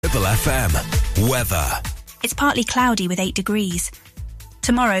Ribble FM. Weather. It's partly cloudy with 8 degrees.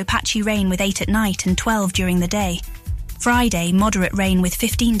 Tomorrow, patchy rain with 8 at night and 12 during the day. Friday, moderate rain with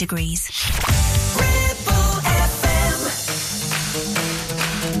 15 degrees.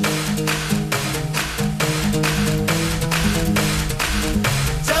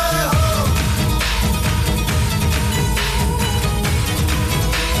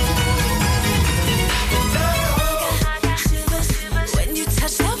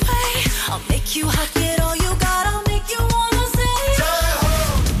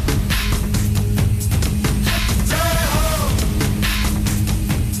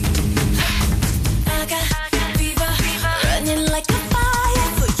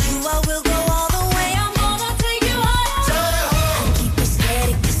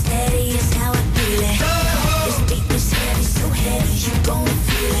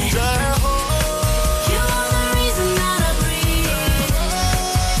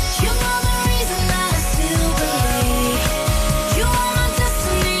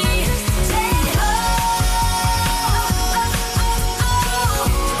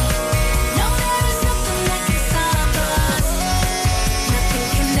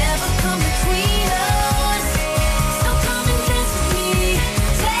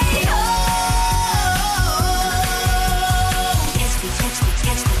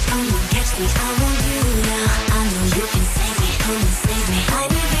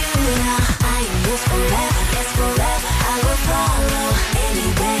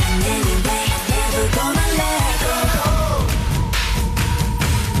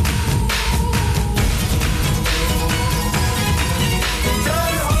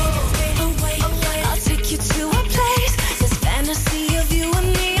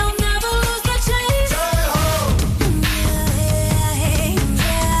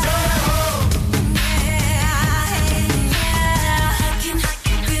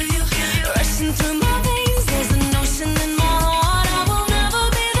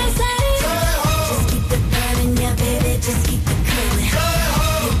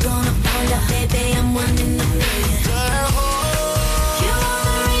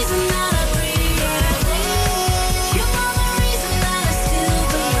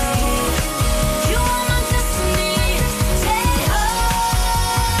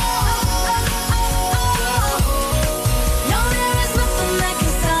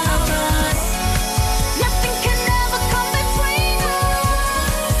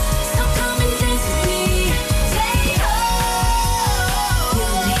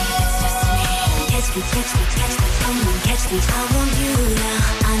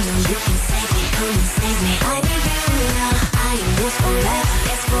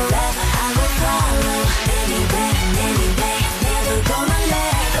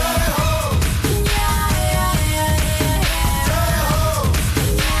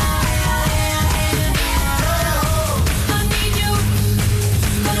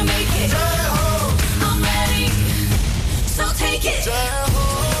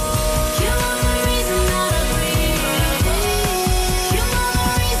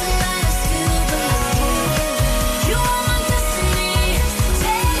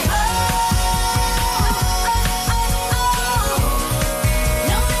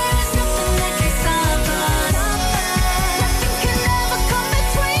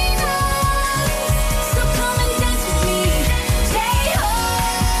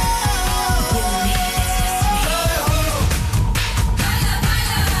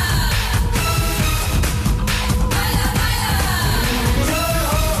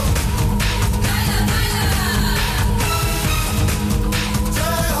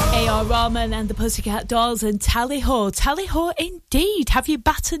 And the Pussycat Dolls and Tally-ho. Tally-ho indeed. Have you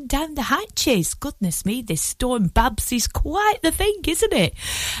battened down the hatches? Goodness me, this storm Babs is quite the thing, isn't it?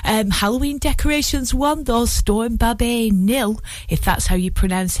 Halloween decorations 1, though storm Babbe 0, if that's how you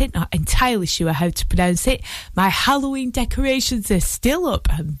pronounce it. Not entirely sure how to pronounce it. My Halloween decorations are still up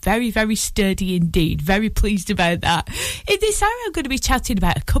and very, very sturdy indeed. Very pleased about that. In this hour, I'm going to be chatting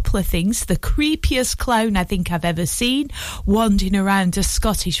about a couple of things. The creepiest clown I think I've ever seen wandering around a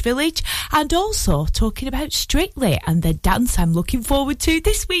Scottish village, and also talking about Strictly and the dance I'm looking forward to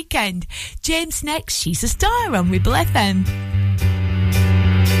this weekend. James next, She's a Star on Ribble FM.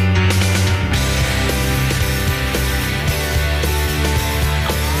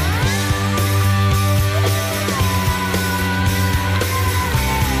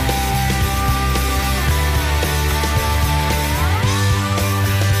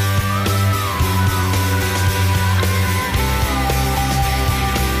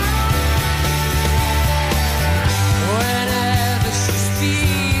 Whenever she's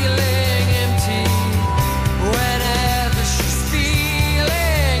feeling empty, whenever she's feeling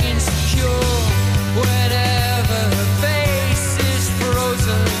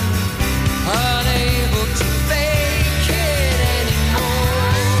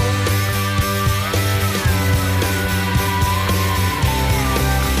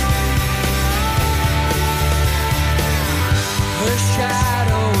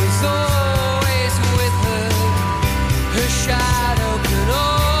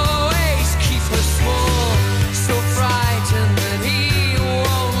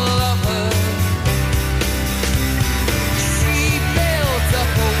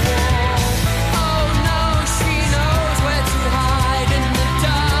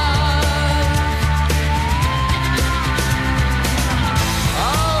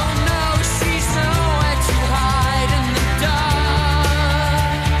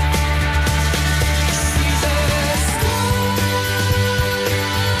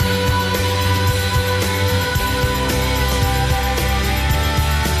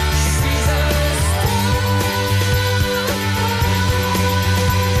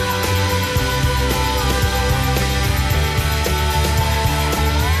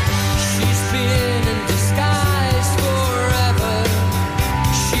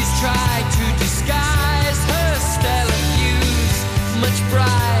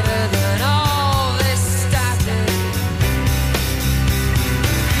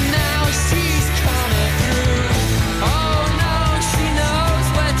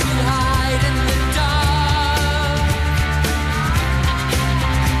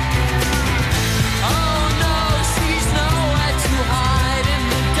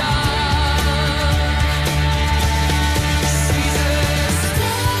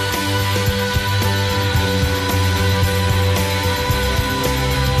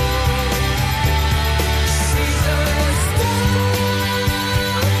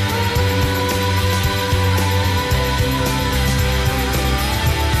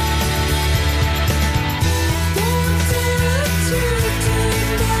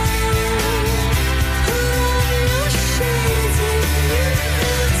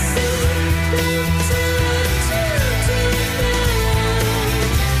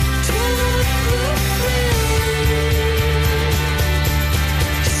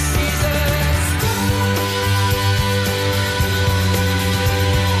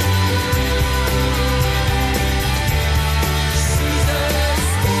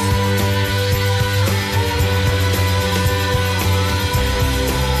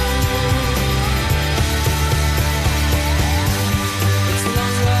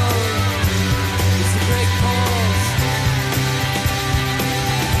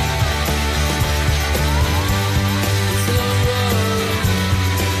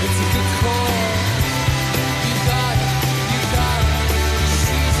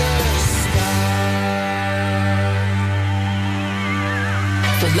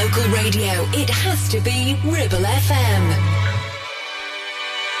local radio, it has to be Ribble FM.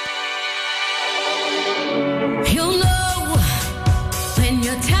 You'll know when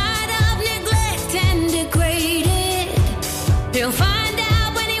you're tired of neglect and degraded. You'll find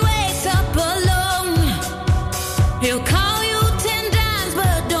out when he wakes up alone. He'll call you 10 times,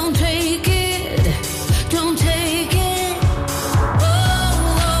 but don't take it. Don't take it. Oh,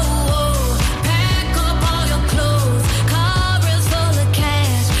 oh, oh. Pack up all your clothes. Car is full of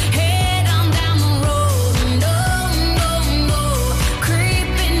cash. Head on down the road. No, no, no.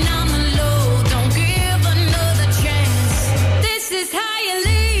 Creeping on the low. Don't give another chance. This is how you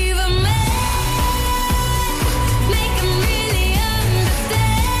leave a man. Make him really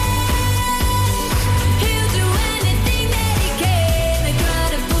understand. He'll do anything that he can to try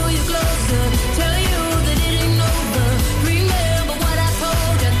to pull you closer. Tell you that it ain't over. Remember what I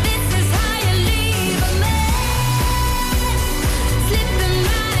told you. This is how you leave a man. Slipping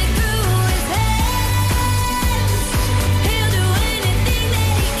right through his hands. He'll do anything that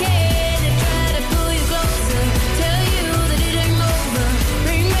he can to try to pull you closer. Tell you that it ain't over.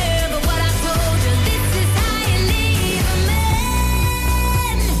 Remember what I told you. This is how you leave a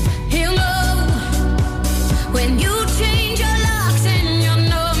man. He'll know when you change your locks and your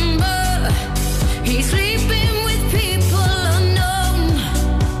number. He's sleeping with people unknown.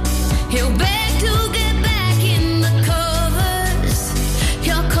 He'll beg to get back in the covers,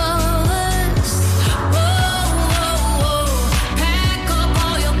 your covers. Oh, oh, oh. Pack up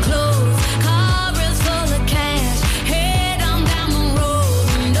all your clothes. Car is full of cash. Head on down the road.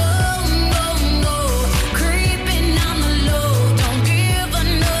 No, no, no. Creeping on the low. Don't give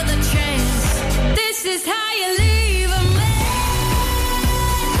another chance. This is how you leave a man.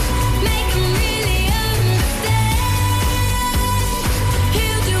 Make him really understand.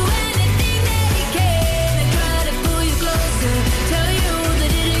 He'll do anything that he can to try to pull you closer. Tell you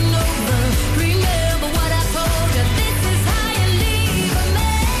that it ain't over. Remember what I told you. This is how you leave a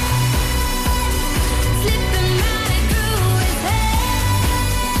man. Slipping right through his hands.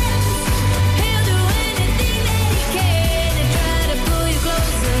 He'll do anything that he can to try to pull you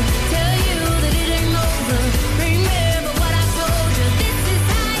closer. Tell you that it ain't over. Remember what I told you. This is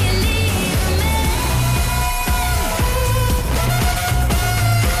how you leave a man.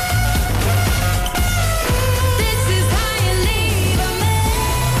 This is how you leave a man.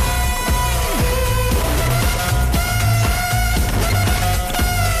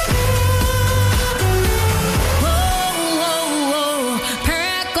 Whoa, whoa, whoa.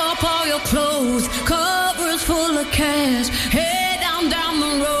 Pack up all your clothes. Covers full of cash. Head down the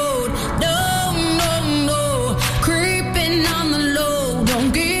road. No, no, no. Creeping on the low.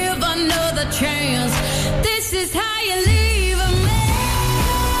 Don't give another chance. This is how you leave a man.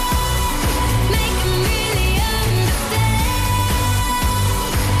 Make him really understand.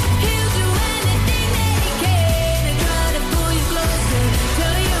 He'll do anything that he can to try to pull you closer.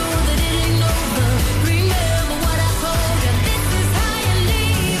 Tell you that it ain't over. Remember what I told you. This is how you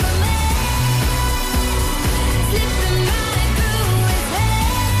leave a man. Slipping right through his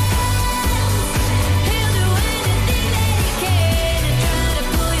hands. He'll do anything that he can to try to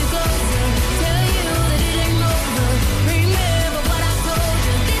pull you closer. Tell you that it ain't over. Remember what I told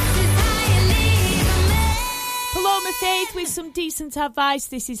you. This is how you leave a man. Paloma Faith with some decent advice.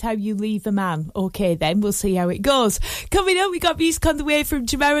 This is how you leave a man. Okay, then we'll see how it goes. Coming up, we got music on the way from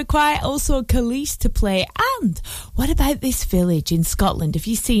Jamiroquai, also Khalees to play. And what about this village in Scotland? Have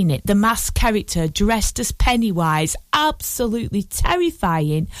you seen it? The masked character dressed as Pennywise, absolutely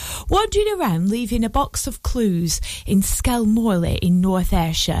terrifying, wandering around leaving a box of clues in Skelmorley in North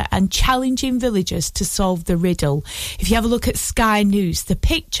Ayrshire and challenging villagers to solve the riddle. If you have a look at Sky News, the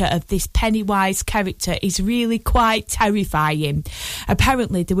picture of this Pennywise character is really quite terrifying.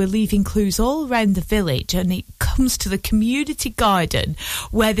 Apparently they were leaving clues all around the village, and it comes to the community garden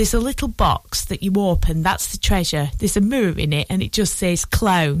where there's a little box that you open. That's the treasure. There's a mirror in it and it just says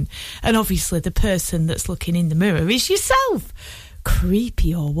clown, and obviously the person that's looking in the mirror is yourself.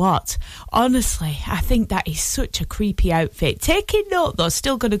 Creepy or what? Honestly, I think that is such a creepy outfit. Taking note though,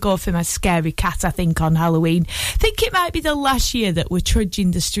 still going to go for my scary cat, I think, on Halloween. Think it might be the last year that we're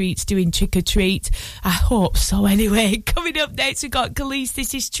trudging the streets doing trick or treat. I hope so anyway. Coming up next, we've got Khalees.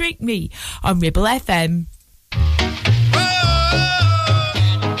 This is Trick Me on Ribble FM.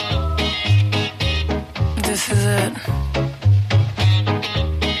 This is it.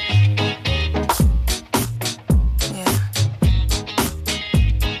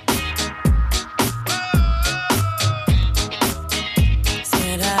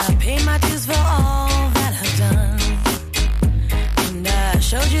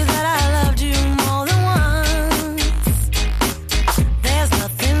 Showed you that I loved you more than once. There's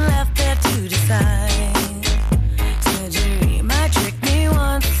nothing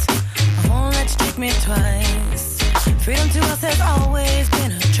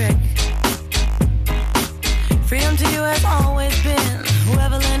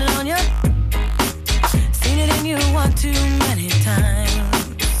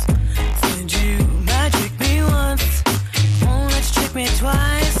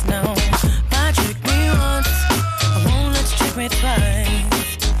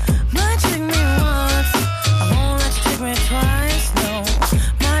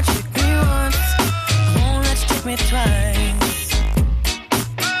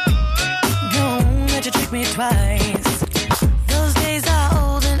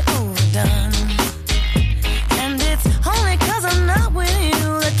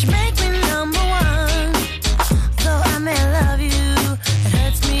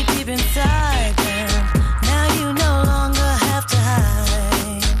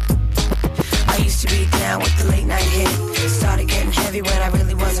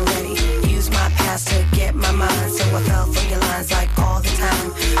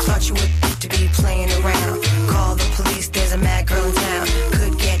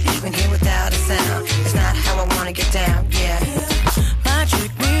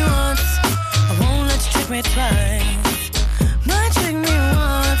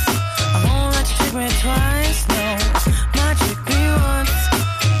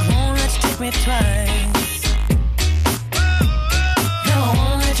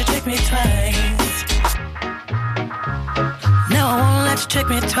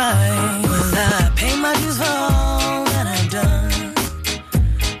trick me twice. Well, I pay my dues for all that I've done.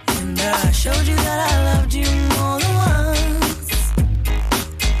 And I showed you that I loved you more than once.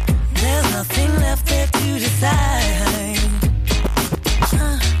 There's nothing left there to decide.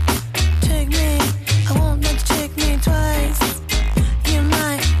 Trick me, I won't let you trick me twice. You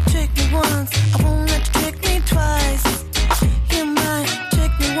might trick me once, I won't let you trick me twice. You might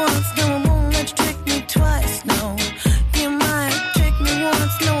trick me once, no, I won't let you trick me twice, no. You might trick me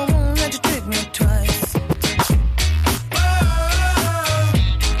once, no, I won't let you trick me twice.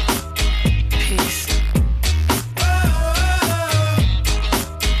 Peace.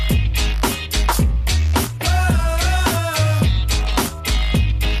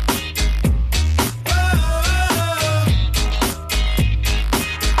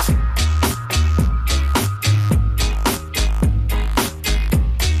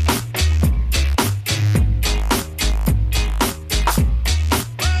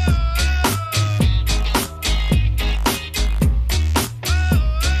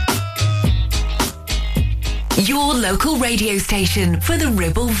 Your local radio station for the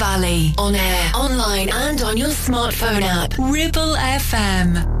Ribble Valley. On air, online and on your smartphone app. Ribble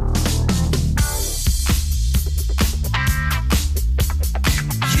FM.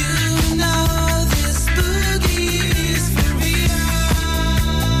 You know this boogie is for real.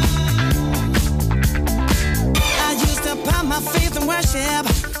 I used to put my faith in worship,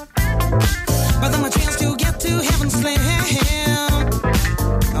 but then my chance to get to heaven slim.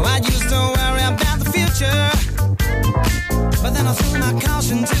 Oh, I used to worry about the future, but then I threw my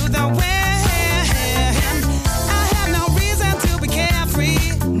caution to the wind. I had no reason to be carefree,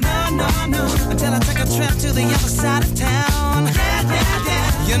 no, until I took a trip to the other side of town.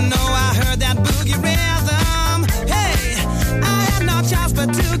 Yeah. You know I heard that boogie rhythm. Hey, I had no choice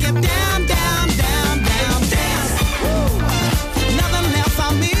but to get down, dance. Woo. Nothing left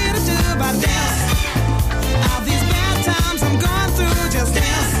for me to do but dance. All these bad times I'm going through, just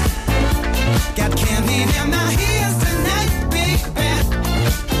dance. Got candy in my ears tonight, baby.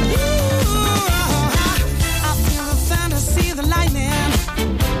 Ooh, I feel the thunder, see the lightning.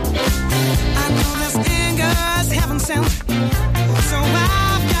 I know this anger's heaven sent, so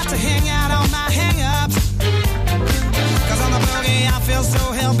I've got to hang out on my hang-ups. 'Cause on the boogie I feel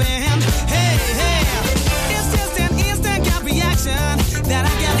so hell-bent. Hey, it's just an instant gut reaction that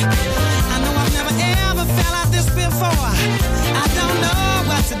I get. I know I've never ever felt like this before. I don't know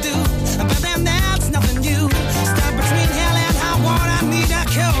what to do, but then that's nothing new. Stuck between hell and high water, I need a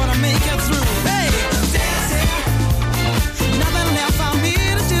cure to make it through. Hey, dance, nothing left for me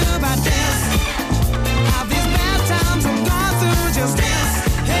to do but dance. All these bad times I'm going through, just dance.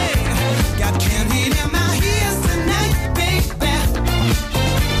 Hey, got candy in my ears tonight, baby.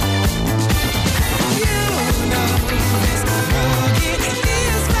 You know this boogie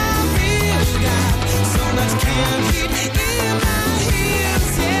is my real God. So much candy in my ears,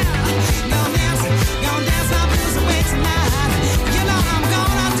 yeah. Gonna dance my blues away tonight. You know I'm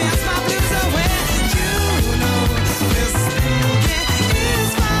gonna dance my blues away. You know this boogie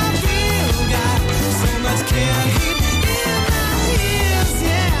is my real God. So much candy in my ears,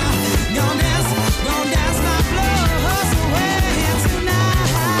 yeah. Gonna dance my blues away tonight.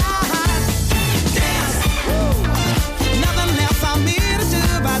 Dance, woo. Nothing left for me to do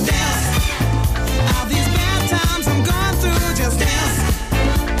but dance. All these bad times I'm going through, just dance.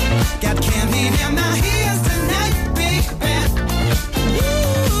 Got candy in my ears tonight, baby.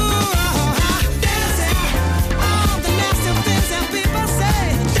 Ooh, dancing. All the nasty things that people say,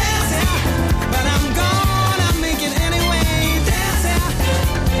 dancing. But I'm gonna make it anyway, dancing.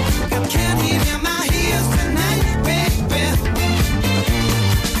 Got candy in my ears tonight, baby.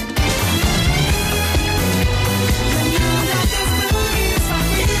 You know that this boogie is for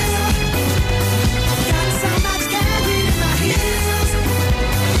real. Got so much candy in my ears.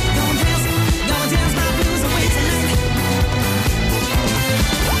 Gonna dance my blues away tonight.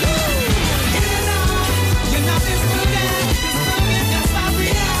 You know this boogie is for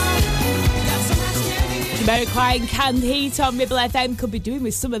real. Got so much candy. Jamiroquai and Canned Heat on Ribble FM could be doing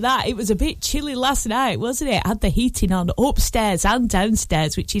with some of that. It was a bit chilly last night, wasn't it? Had the heating on upstairs and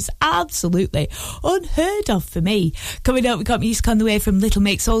downstairs, which is absolutely unheard of for me. Coming up, we've got music on the way from Little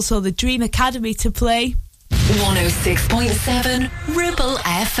Mix, also the Dream Academy to play. 106.7 Ribble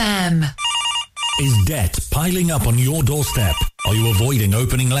FM. Is debt piling up on your doorstep? Are you avoiding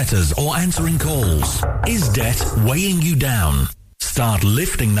opening letters or answering calls? Is debt weighing you down? Start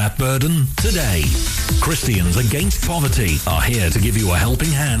lifting that burden today. Christians Against Poverty are here to give you a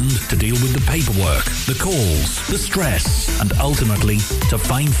helping hand to deal with the paperwork, the calls, the stress, and ultimately to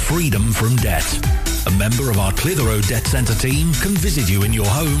find freedom from debt. A member of our Clitheroe Debt Centre team can visit you in your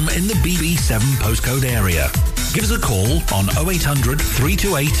home in the BB7 postcode area. Give us a call on 0800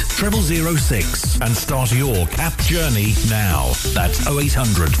 328 0006 and start your CAP journey now. That's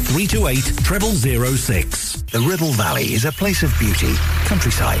 0800 328 0006. The Ribble Valley is a place of beauty,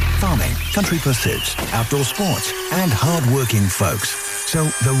 countryside, farming, country pursuits, outdoor sports, and hard-working folks. So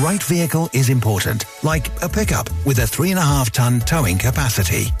the right vehicle is important, like a pickup with a 3.5-ton towing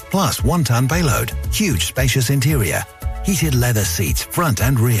capacity, plus 1-ton payload, huge spacious interior, heated leather seats front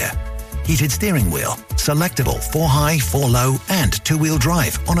and rear, heated steering wheel, selectable 4-high, 4-low, and 2-wheel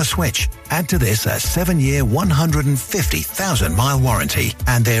drive on a switch. Add to this a 7-year, 150,000-mile warranty,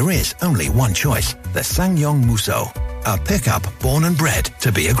 and there is only one choice, the Sangyong Muso, a pickup born and bred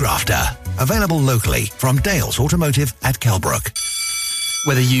to be a grafter. Available locally from Dales Automotive at Kelbrook.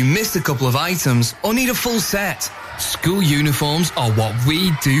 Whether you missed a couple of items or need a full set, school uniforms are what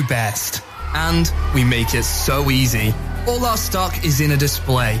we do best. And we make it so easy. All our stock is in a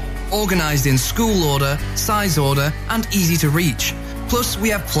display, organised in school order, size order, and easy to reach. Plus, we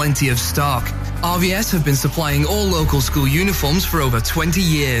have plenty of stock. RVS have been supplying all local school uniforms for over 20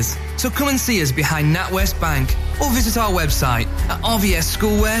 years. So come and see us behind NatWest Bank or visit our website at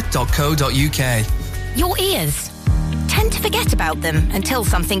rvsschoolwear.co.uk. Your ears. Tend to forget about them until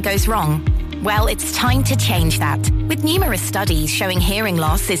something goes wrong. Well, it's time to change that. With numerous studies showing hearing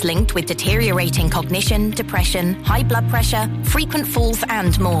loss is linked with deteriorating cognition, depression, high blood pressure, frequent falls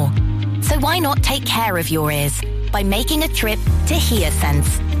and more. So why not take care of your ears by making a trip to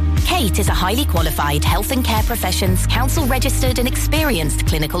HearSense? Kate is a highly qualified health and care professions, council registered and experienced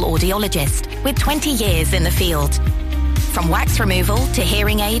clinical audiologist with 20 years in the field. From wax removal to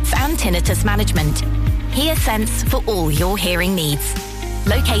hearing aids and tinnitus management, HearSense for all your hearing needs.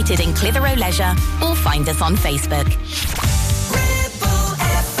 Located in Clitheroe Leisure or find us on Facebook. Ripple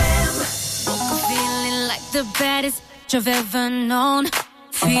FM. Woke up feeling like the baddest I've ever known.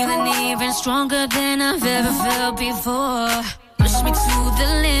 Feeling even stronger than I've ever felt before. Push me to the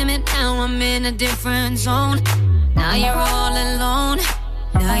limit, now I'm in a different zone. Now you're all alone.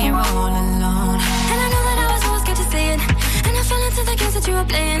 Now you're all alone. And I know that I was always scared to say it. And I fell into the games that you were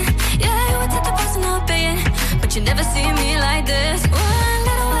playing. Yeah, you would take the price and I'll pay it. But you never see me like this. One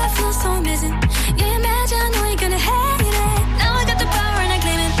little while I feel so amazing. Yeah, imagine, I know you're gonna hate it. Now I got the power and I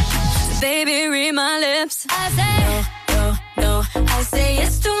claim it. So baby, read my lips. I say no, no, no. I say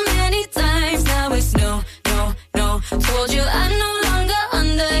yes too many times. Now it's no, no, no. Told you I'm no longer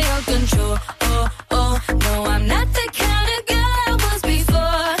under your control. Oh, oh, no, I'm not the kind of girl I was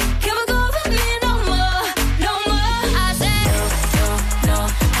before. Here we go with me no more, no more. I say no, no, no. I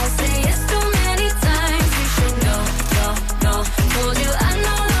say yes too many times. You should know, no, no. Told you I'm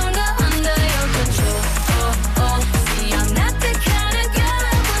no longer under your control. Oh, oh. See, I'm not the kind of girl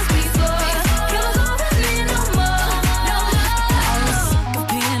I was before. Here we go with me no more, no more. I was sick of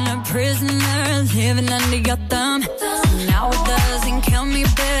being a prisoner, living under your thumb. Now it doesn't kill me,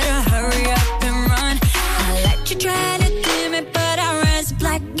 better hurry up and run. I let you try to dim it, but I rise up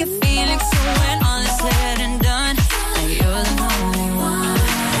like a phoenix. So when all is said and done, you're the only one.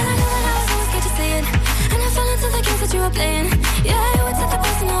 And I know that I was always scared to say it. And I fell into the games that you were playing. Yeah, you would take the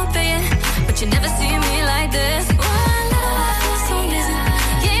price and I'll pay it. But you never see me like this. One little while I feel so amazing.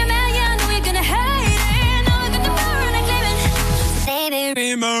 Yeah, you're mad, yeah, I know you're gonna hate it. Now I got the power and I claim it. Baby,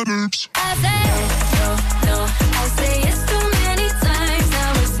 be my boobs. I say no, no, I say yes too many times.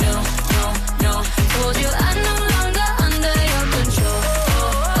 Now it's no, no, no. Told you I'm no longer under your control.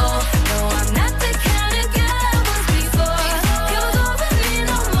 Oh, oh, no, I'm not the kind of girl I was before. Here we go with me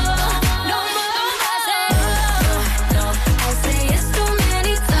no more, no more. I say no, no, I say yes too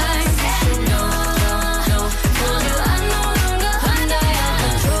many times. You should know, no, no. Told you I'm no longer under your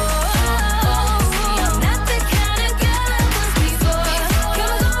control. Oh, oh, see, I'm not the kind of girl I was before. Here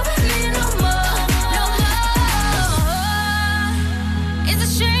we go with me no more, no more. It's a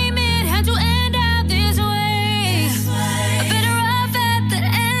shame it had to end out this way. I'm better off at the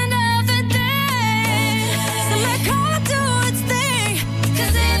end of the day. So let God do its thing.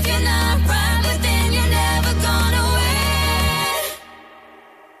 'Cause if you're not right within, you're never gonna win.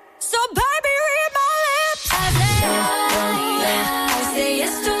 So baby, read my lips. I say no, no, I say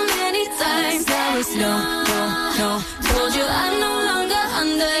yes too many times. Now it's no, no, no. Told you I'm no longer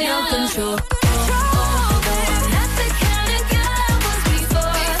under your control. I'm not the kind of girl I was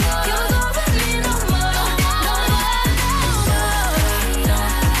before.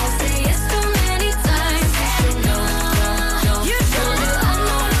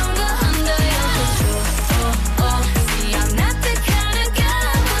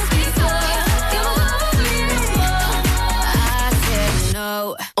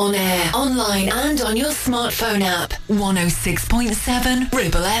 On air, online and on your smartphone app. 106.7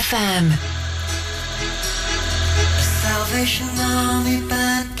 Ribble FM. A Salvation Army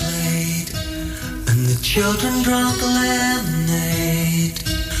band played, and the children drank lemonade,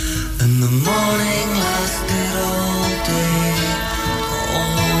 and the morning lasted all day,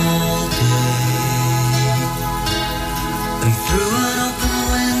 all day. And through an open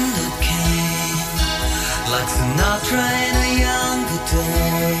window came, like Sinatra in a younger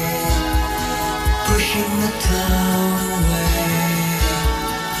day, pushing the town away.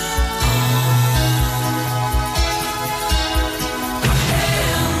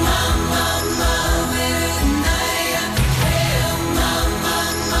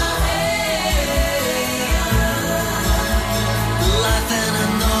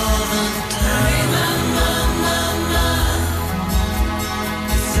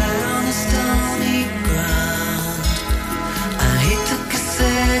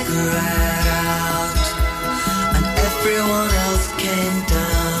 Everyone else came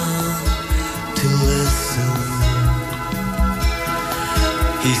down to listen.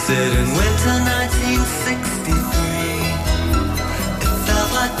 He said in winter 1963, it felt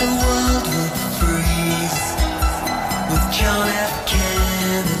like the world would freeze with John F.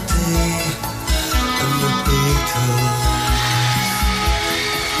 Kennedy and the Beatles.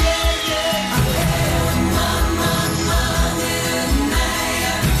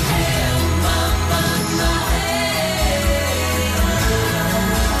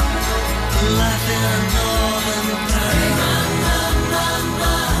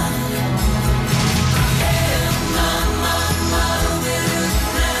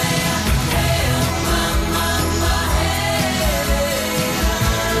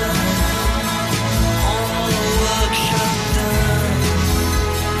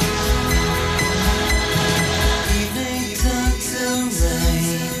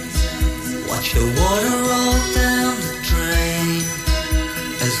 The water rolled down the drain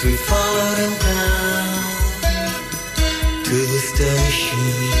as we followed him down to the station.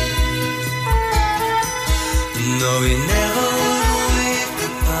 No, he never would wave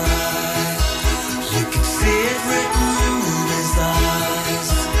goodbye. You could see it written in his eyes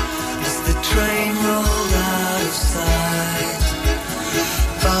as the train rolled out of sight.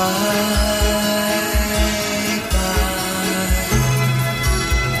 Bye.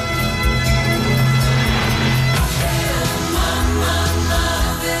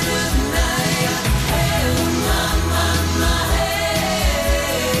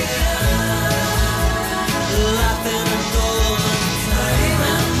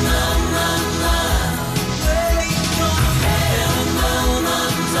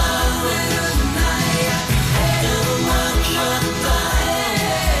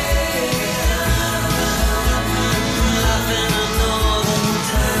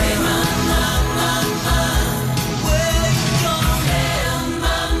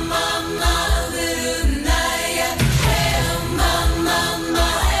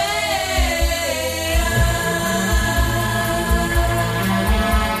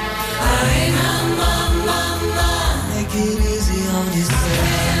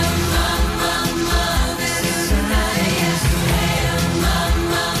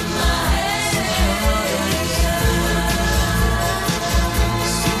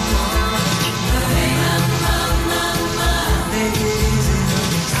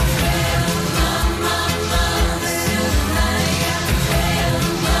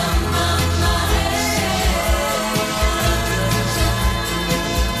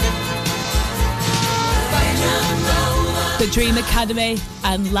 Dream Academy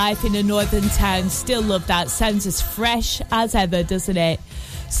and Life in a Northern Town. Still love that. Sounds as fresh as ever, doesn't it?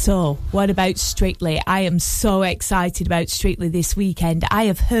 So, what about Strictly? I am so excited about Strictly this weekend. I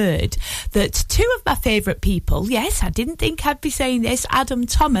have heard that two of my favourite people, yes, I didn't think I'd be saying this, Adam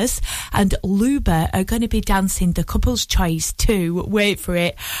Thomas and Luba, are going to be dancing the Couple's Choice 2, wait for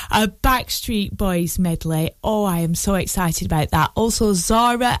it, a Backstreet Boys medley. Oh, I am so excited about that. Also,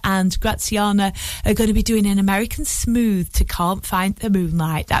 Zara and Graziana are going to be doing an American Smooth to Can't Find the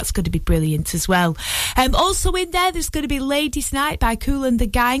Moonlight. That's going to be brilliant as well. Also in there's going to be Ladies Night by Kool and the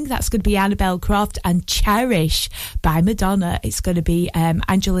Gang. That's going to be Annabelle Croft, and Cherish by Madonna. It's going to be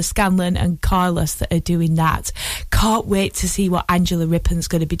Angela Scanlon and Carlos that are doing that. Can't wait to see what Angela Rippon's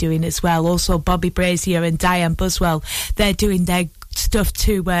going to be doing as well. Also Bobby Brazier and Diane Buswell, they're doing their stuff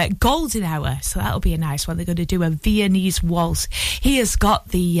to Golden Hour, so that'll be a nice one. They're going to do a Viennese waltz. He has got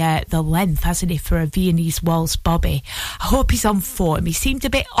the length, hasn't he, for a Viennese waltz, Bobby. I hope he's on form. He seemed a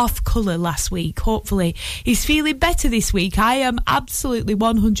bit off colour last week. Hopefully he's feeling better this week. I am absolutely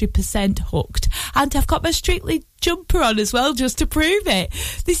 100% hooked, and I've got my Strictly jumper on as well, just to prove it.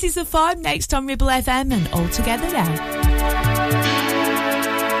 This is The Farm next on Ribble FM, and All Together Now.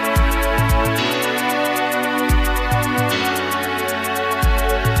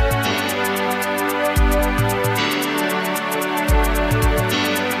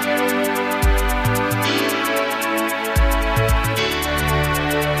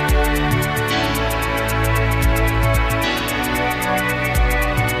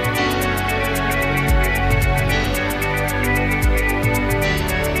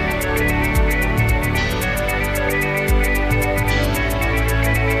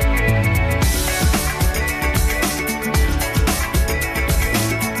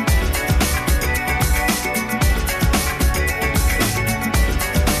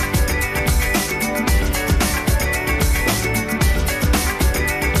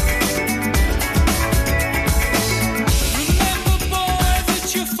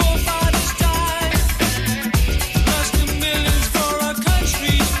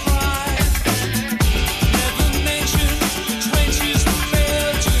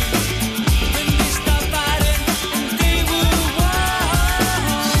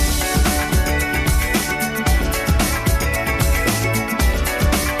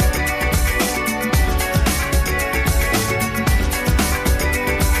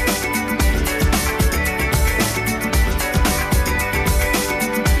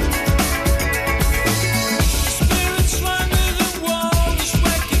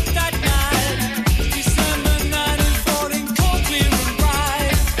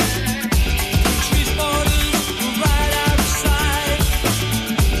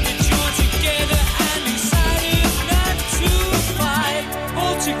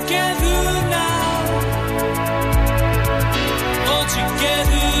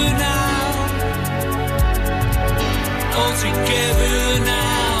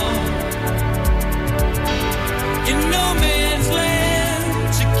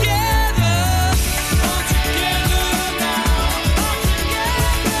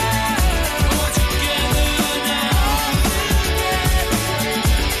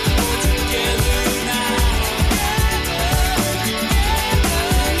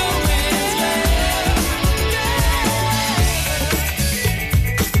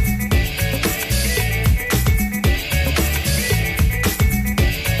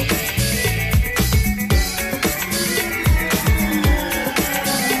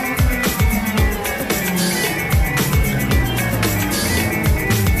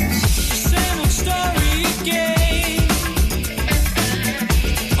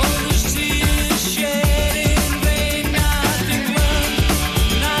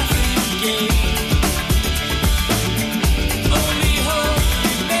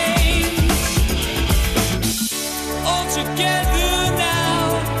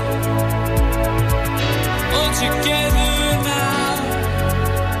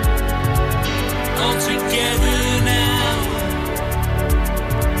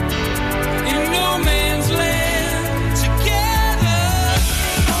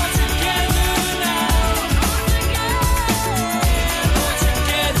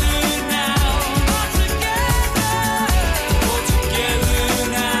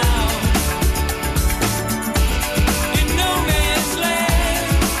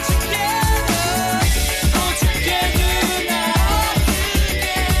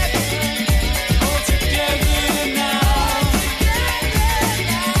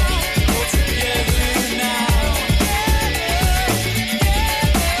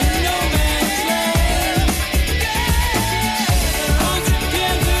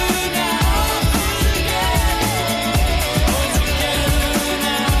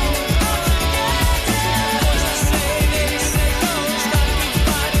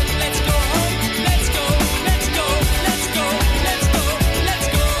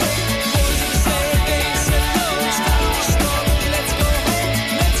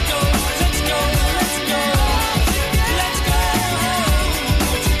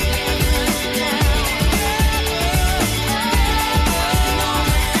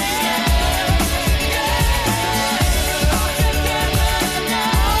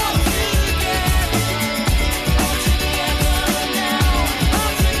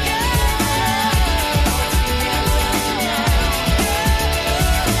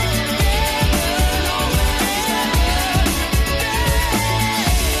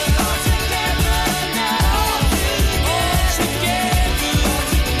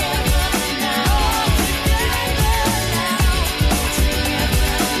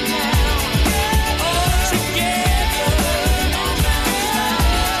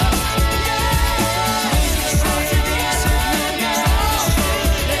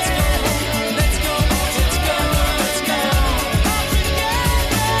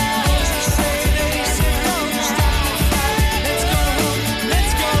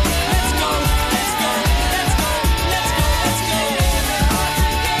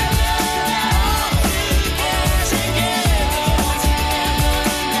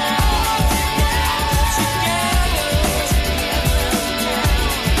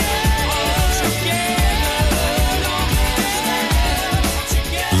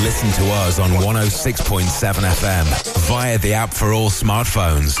 Listen to us on 106.7 FM via the app for all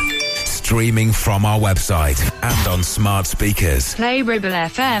smartphones, streaming from our website and on smart speakers. Play Ribble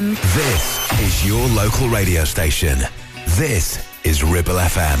FM. This is your local radio station. This is Ribble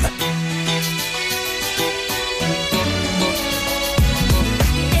FM.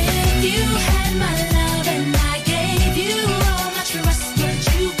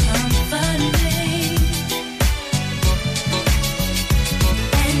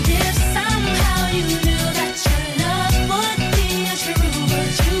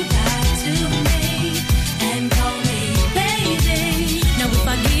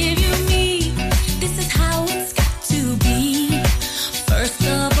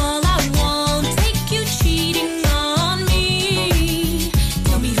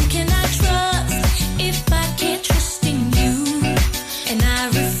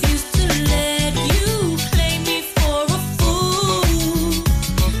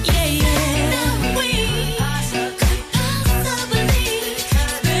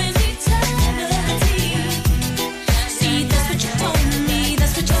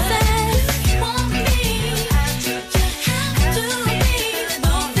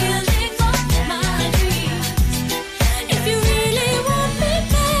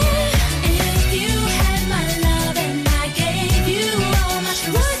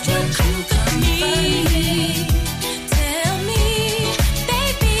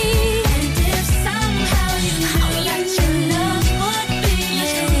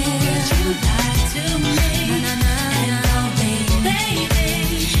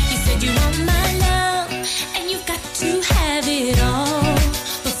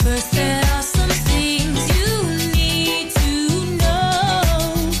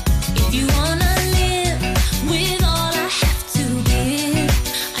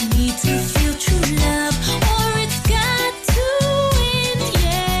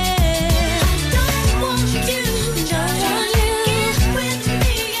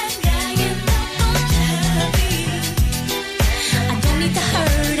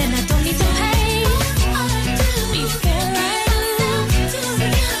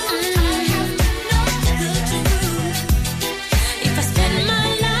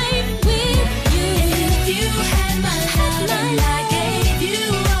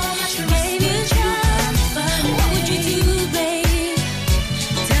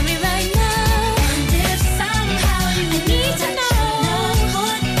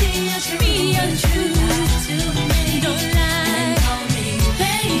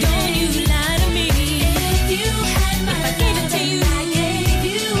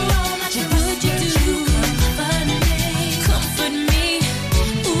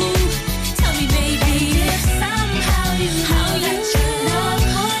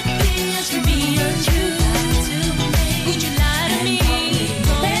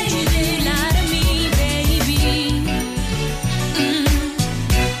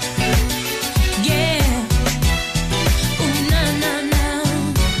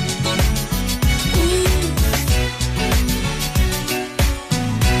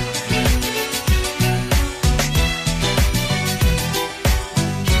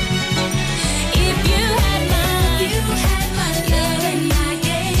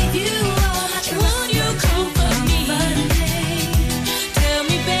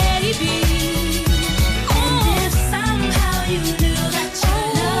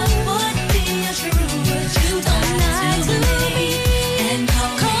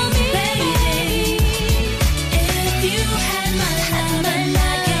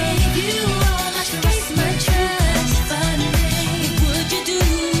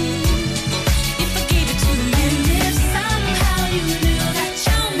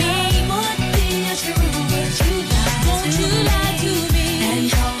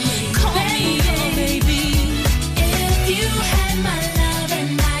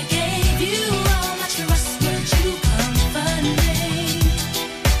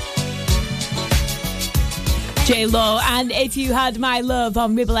 J-Lo, and If You Had My Love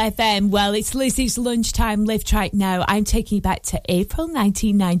on Ribble FM. Well, it's Lizzie's lunchtime live track now. I'm taking you back to April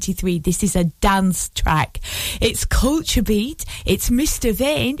 1993. This is a dance track. It's Culture Beat. It's Mr.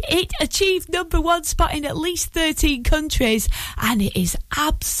 Vain. It achieved #1 spot in at least 13 countries, and it is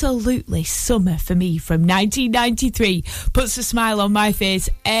absolutely summer for me from 1993. Puts a smile on my face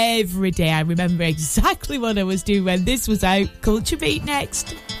every day. I remember exactly what I was doing when this was out. Culture Beat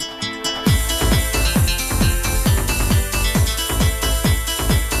next.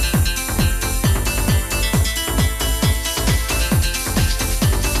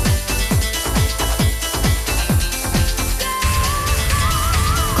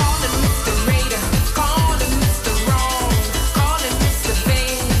 Call him Mr. Raider, call him Mr. Wrong, call him Mr.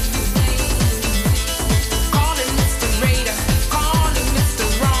 Vain.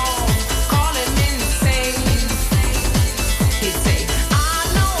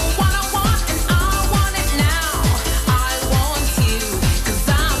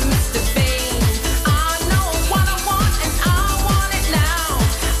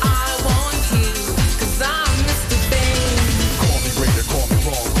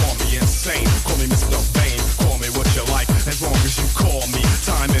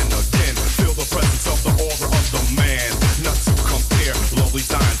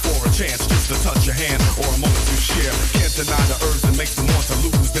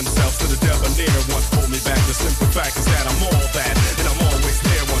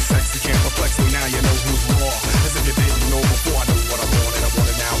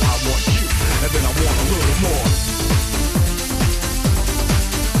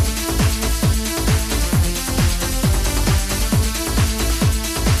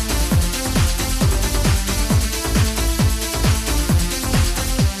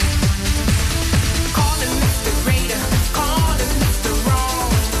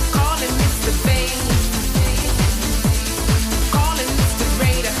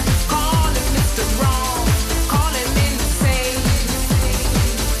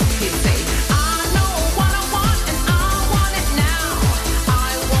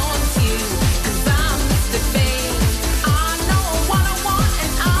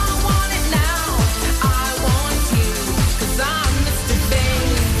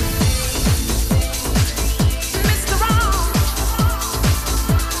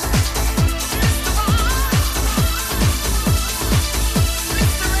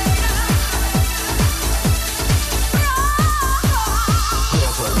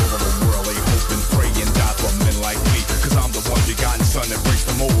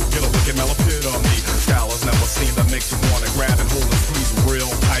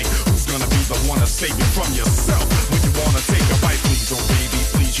 save it from yourself. When you wanna take a bite, please, oh baby,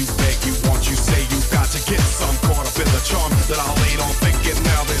 please, you beg, you want, you say you got to get some. Caught up in the charm that I laid on thinking.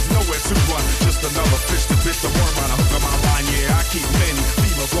 Now there's nowhere to run, just another fish to bit the worm on a hook of my line. Yeah, I keep many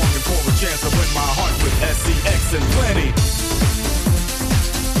females longing for a chance to win my heart with SCX and plenty.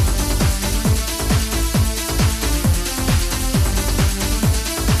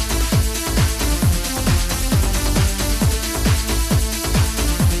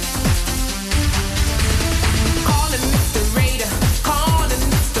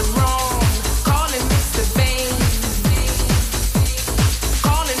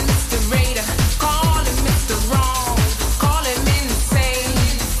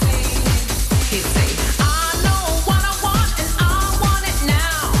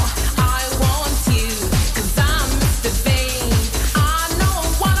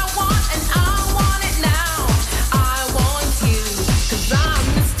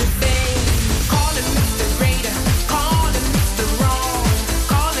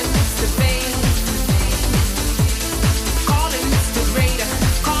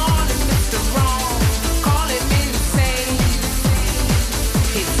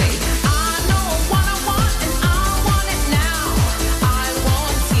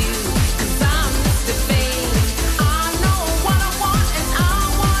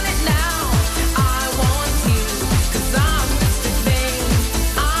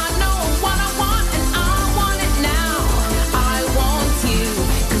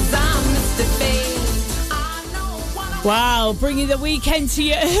 Wow, bringing the weekend to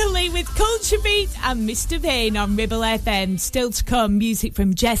you early with Culture Beat and Mr. Vane on Ribble FM. Still to come, music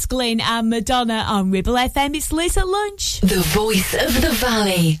from Jess Glynn and Madonna on Ribble FM. It's Liz at lunch. The voice of the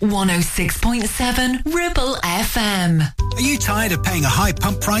valley, 106.7 Ribble FM. Are you tired of paying a high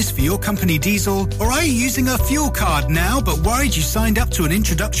pump price for your company diesel? Or are you using a fuel card now but worried you signed up to an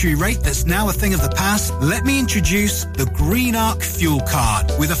introductory rate that's now a thing of the past? Let me introduce the Green Arc Fuel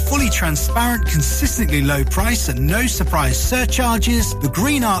Card. With a fully transparent, consistently low price and no surprise surcharges, the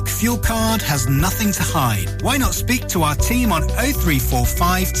Green Arc Fuel Card has nothing to hide. Why not speak to our team on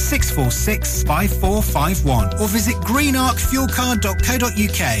 0345 646 5451 or visit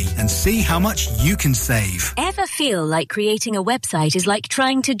greenarcfuelcard.co.uk and see how much you can save. Ever feel like creating a website is like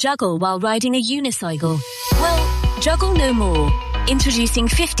trying to juggle while riding a unicycle? Well, juggle no more. Introducing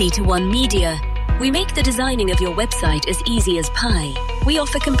 50-1 Media. We make the designing of your website as easy as pie. We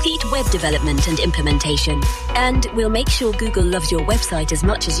offer complete web development and implementation. And we'll make sure Google loves your website as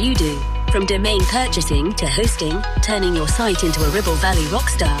much as you do. From domain purchasing to hosting, turning your site into a Ribble Valley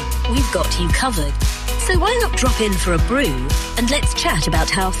rockstar, we've got you covered. So why not drop in for a brew and let's chat about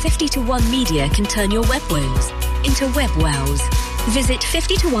how 50-1 Media can turn your web woes into web wows. Visit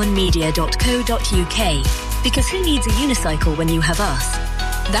 50to1media.co.uk because who needs a unicycle when you have us?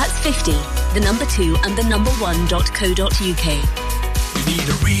 That's 50, the number 2 and the number 1.co.uk. You need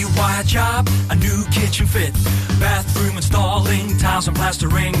a rewire job, a new kitchen fit, bathroom installing, tiles and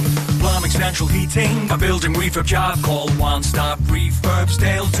plastering, plumbing, central heating, a building refurb job. Call One Stop Refurbs,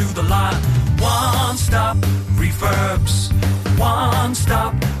 Dale to the lot. One Stop Refurbs. One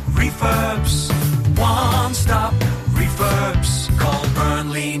Stop Refurbs. One Stop Refurbs. Call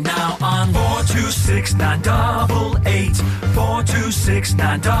Burnley now on 426-988.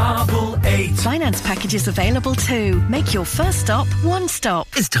 426-988. Finance packages available too. Make your first stop One Stop.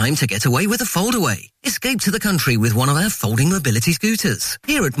 It's time to get away with a foldaway. Escape to the country with one of our folding mobility scooters.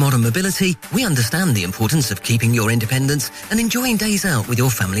 Here at Modern Mobility, we understand the importance of keeping your independence and enjoying days out with your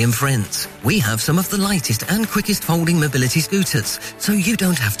family and friends. We have some of the lightest and quickest folding mobility scooters, so you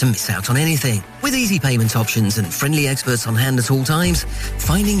don't have to miss out on anything. With easy payment options and friendly experts on hand at all times,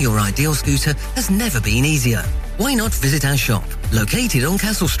 finding your ideal scooter has never been easier. Why not visit our shop, located on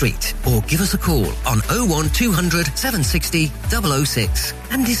Castle Street, or give us a call on 01200 760 006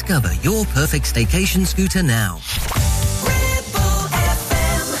 and discover your perfect staycation scooter now.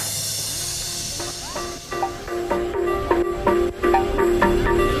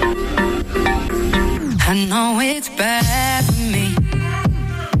 I know it's bad for me,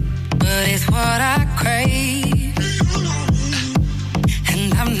 but it's what I crave,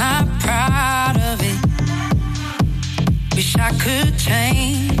 and I'm not proud of it. Wish I could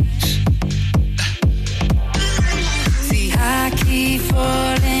change. See, I keep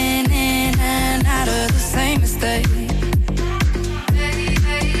falling in and out of the same mistake.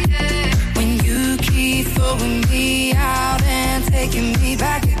 When you keep throwing me out and taking me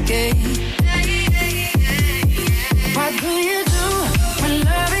back again. What do you do when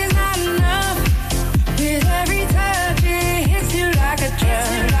love is not enough? With every touch it hits you like a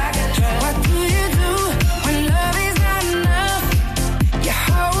drug. What do you do when love is not enough? You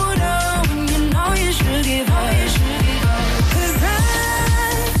hold on when you know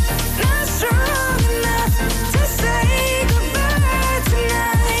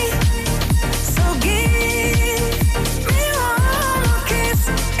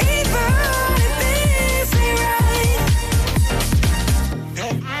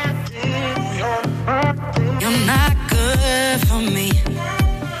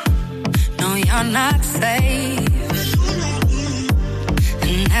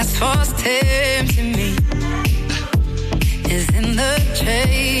Fast force tempting me is in the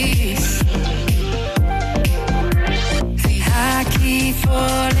chase. See, I keep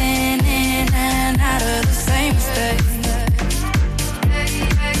falling in and out of the same mistake.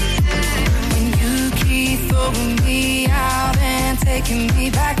 When you keep throwing me out and taking me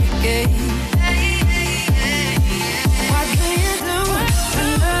back again. What do you do when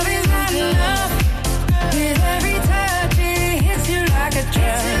love is not enough? With every touch it hits you like a drug.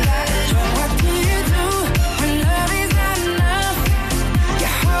 What do you do when love is not enough? You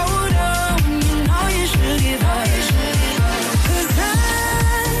hold on when you know you should give up. 'Cause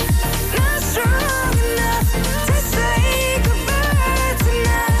I'm not strong enough to say goodbye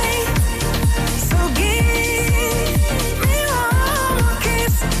tonight. So give me one more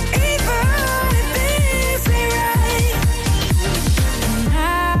kiss, even if this ain't right. And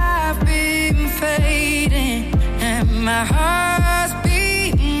I've been fading, and my heart's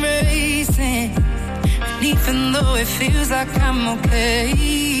been racing. And even though it feels like I'm okay,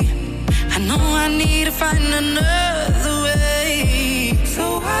 I know I need to find another way. So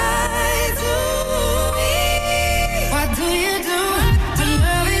what do you do when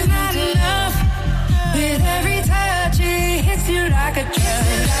love is not enough? With every touch it hits you like a drug.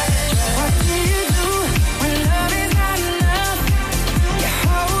 What do you do when love is not enough? You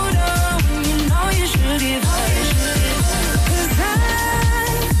hold on when you know you should give up. 'Cause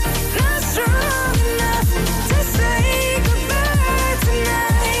I'm not strong enough to say goodbye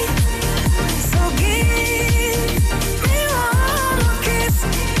tonight. So give me one more kiss,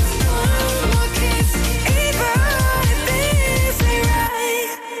 even if this ain't right.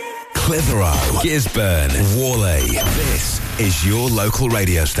 Clitheroe, Gisborne, Worley. This is your local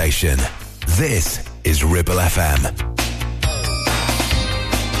radio station. This is Ribble FM.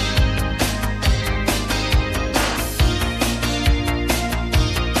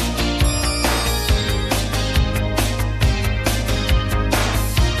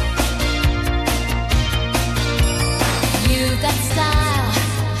 You've got style,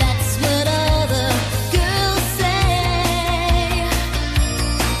 that's what all the girls say.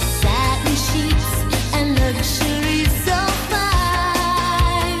 Satin sheets and luxury so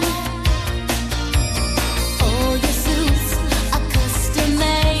fine. Oh, you're so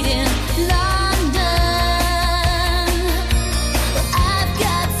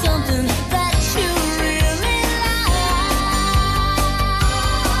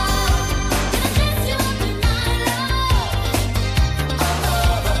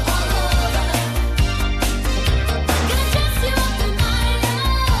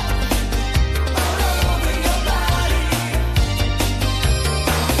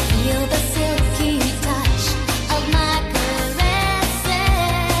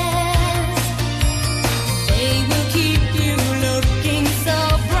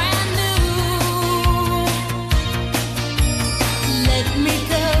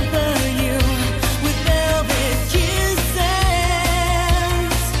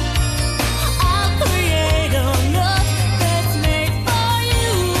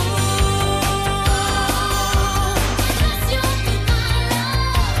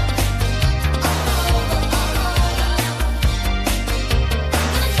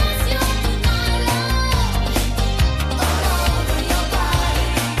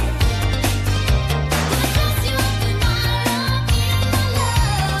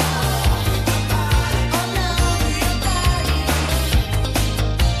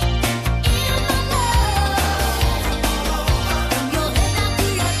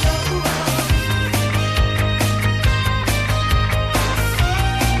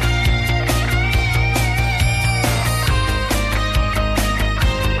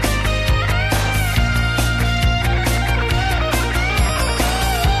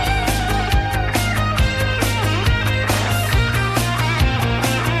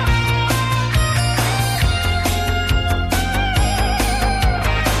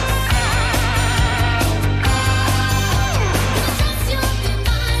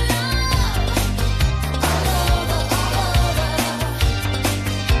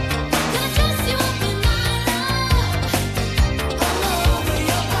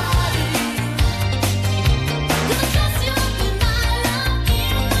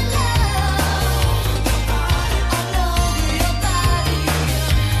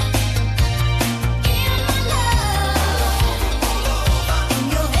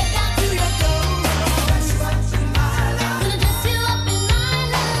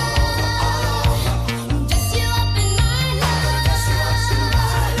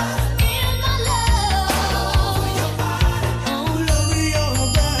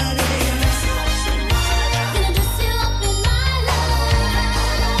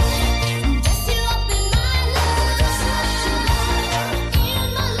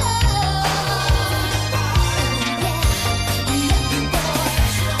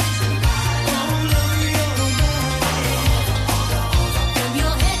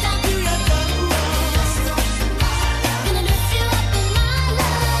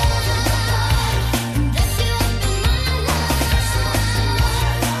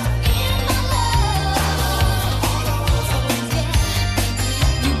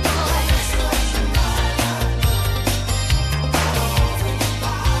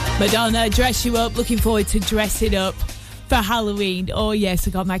Madonna, dress you up. Looking forward to dressing up for Halloween. Oh yes, I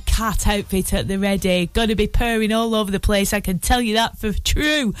got my cat outfit at the ready. Gonna be purring all over the place, I can tell you that for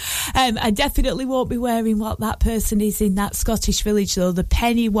true. I definitely won't be wearing what that person is in that Scottish village though, the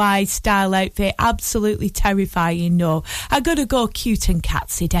Pennywise style outfit. Absolutely terrifying. No, I gotta go cute and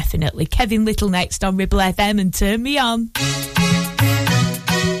catsy, definitely. Kevin Little next on Ribble FM and Turn Me On.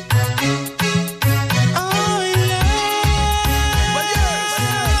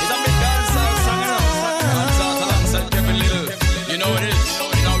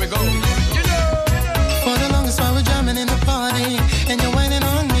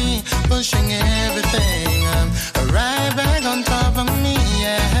 Pushing everything, right back on top of me,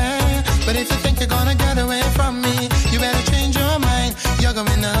 yeah. But if you think you're gonna get away from me, you better change your mind. You're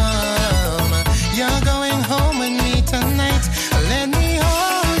going home. You're going home with me tonight. Let me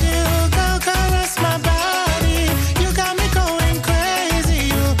hold you, go caress my body. You got me going crazy.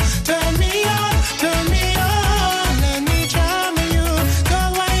 You turn me on, turn me on. Let me charm you, go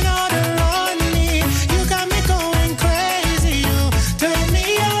wine all around me. You got me going crazy. You turn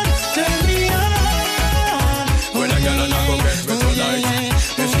me on.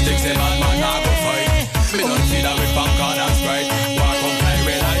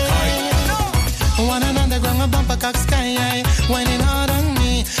 Cock sky, whining hard on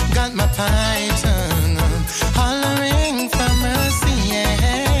me, got my python hollering for mercy,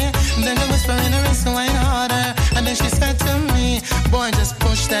 yeah. Then the whisper in her wrist, whine harder, and then she said to me, boy, just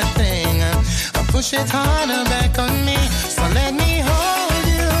push that thing, push it harder back on me. So let me hold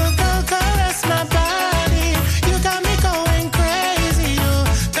you, go caress my body. You got me going crazy. You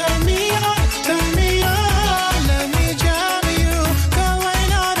turn me on, turn me on. Let me jam you, go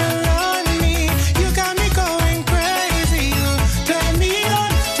wine all around me. You got me going crazy. You turn me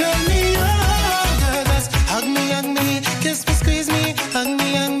on, turn me on. Girl, just hug me, kiss me, squeeze me, hug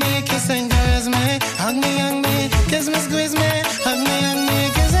me, kiss and caress me. Hug me, kiss me, squeeze me, hug me,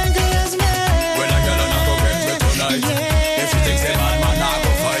 kiss and caress me. When I get on, I go get me tonight. If she thinks a bad man, I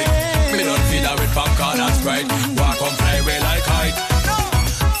go fight. Me don't feed her with popcorn and Sprite. Walk on, play way like height.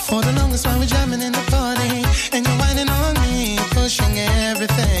 For the longest while we're jamming in the party, and you're whining on me, pushing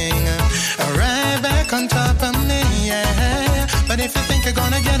everything right back on top of me, yeah. But if you think you're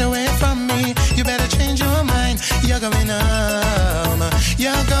gonna get away from me, you better change your mind. You're going home.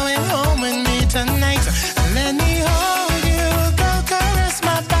 You're going home with me tonight. Let me hold you, go caress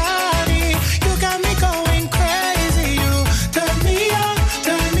my body. You got me going crazy. You turn me on,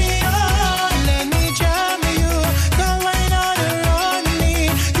 turn me on. Let me jam you, go wine all around me.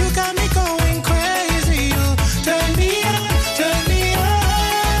 You got me going crazy. You turn me on, turn me on.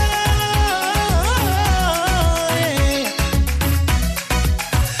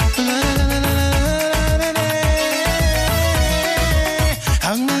 Yeah.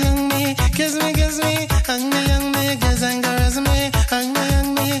 Hug me, kiss me, hug me, kiss and caress me. Hug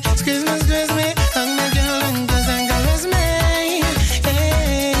me, squeeze me, hug me, girl, and kiss and caress me. Hey,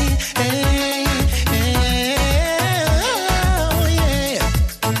 hey, hey, oh yeah.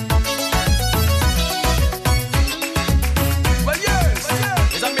 Well, yes,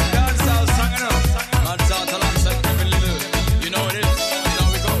 it's a big dancehall song, you know. Man's out alongside Kevin Little. You know it is. You know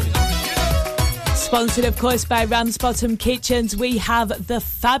we go. Sponsored, of course, by Ramsbottom Kitchens. We have the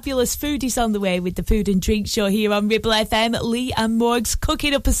fabulous foodies on the way with the Food and Drink Show here on Ribble FM. Lee and Morgs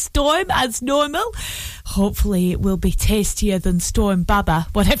cooking up a storm as normal. Hopefully it will be tastier than Storm Baba,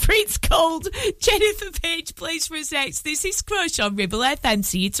 whatever it's called. Jennifer Page plays for us next. This is Crush on Ribble FM.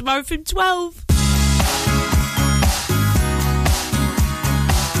 See you tomorrow from 12.